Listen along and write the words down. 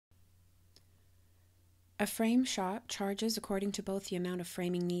A frame shop charges according to both the amount of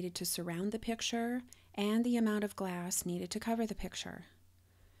framing needed to surround the picture and the amount of glass needed to cover the picture.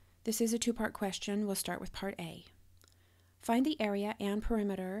 This is a two-part question. We'll start with part A. Find the area and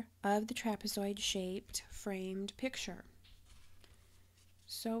perimeter of the trapezoid-shaped framed picture.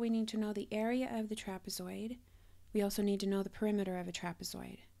 So we need to know the area of the trapezoid. We also need to know the perimeter of a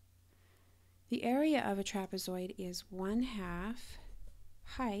trapezoid. The area of a trapezoid is 1/2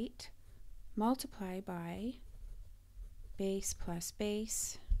 height multiplied by base plus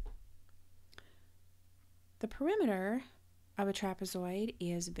base. The perimeter of a trapezoid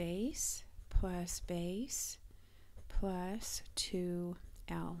is base plus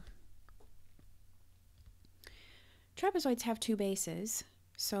 2L. Trapezoids have two bases,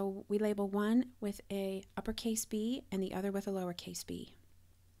 so we label one with a uppercase B and the other with a lowercase b.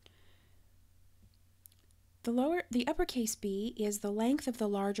 The uppercase B is the length of the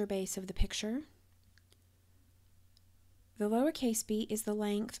larger base of the picture. The lowercase b is the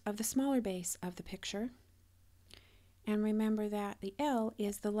length of the smaller base of the picture. And remember that the L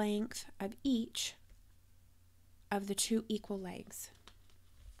is the length of each of the two equal legs.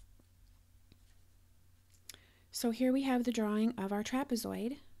 So here we have the drawing of our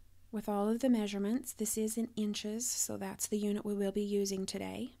trapezoid with all of the measurements. This is in inches, so that's the unit we will be using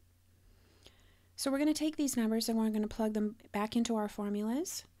today. So we're going to take these numbers and we're going to plug them back into our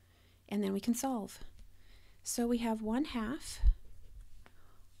formulas, and then we can solve. So we have 1/2.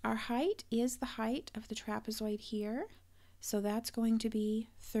 Our height is the height of the trapezoid here, so that's going to be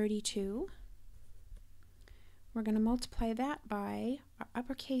 32. We're going to multiply that by our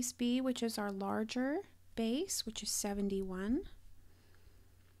uppercase B, which is our larger base, which is 71.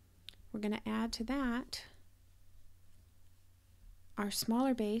 We're going to add to that our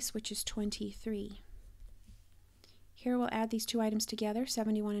smaller base, which is 23. Here we'll add these two items together,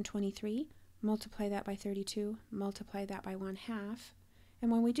 71 and 23, multiply that by 32, multiply that by 1/2, and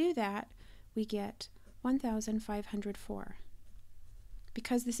when we do that, we get 1,504.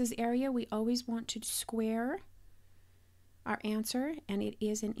 Because this is area, we always want to square our answer, and it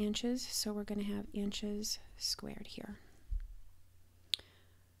is in inches, so we're going to have inches squared here.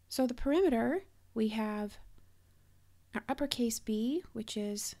 So the perimeter, we have our uppercase B, which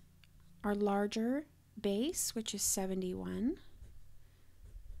is our larger base, which is 71,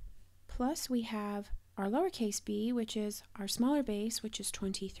 plus we have our lowercase b, which is our smaller base, which is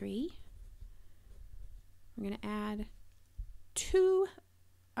 23. We're going to add 2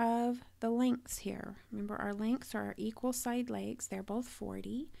 of the lengths here. Remember, our lengths are our equal side legs. They're both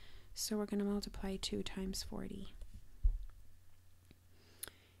 40, so we're going to multiply 2 times 40.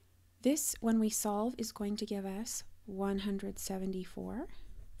 This, when we solve, is going to give us 174,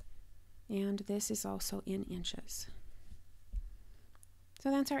 and this is also in inches. So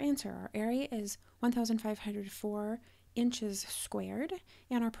that's our answer. Our area is 1,504 inches squared,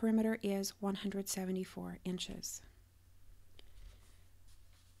 and our perimeter is 174 inches.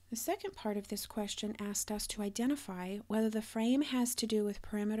 The second part of this question asked us to identify whether the frame has to do with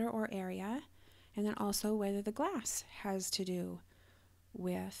perimeter or area, and then also whether the glass has to do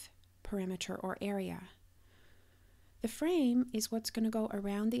with perimeter or area. The frame is what's going to go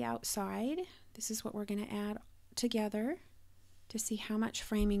around the outside. This is what we're going to add together to see how much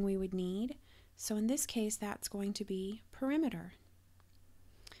framing we would need. So in this case, that's going to be perimeter.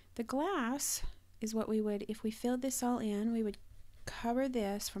 The glass is what we would, if we filled this all in, we would cover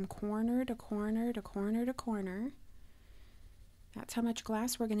this from corner to corner to corner to corner. That's how much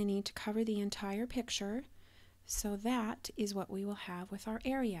glass we're going to need to cover the entire picture. So that is what we will have with our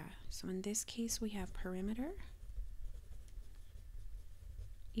area. So in this case, we have perimeter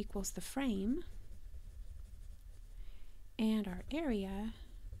equals the frame, and our area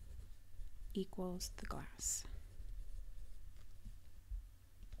equals the glass.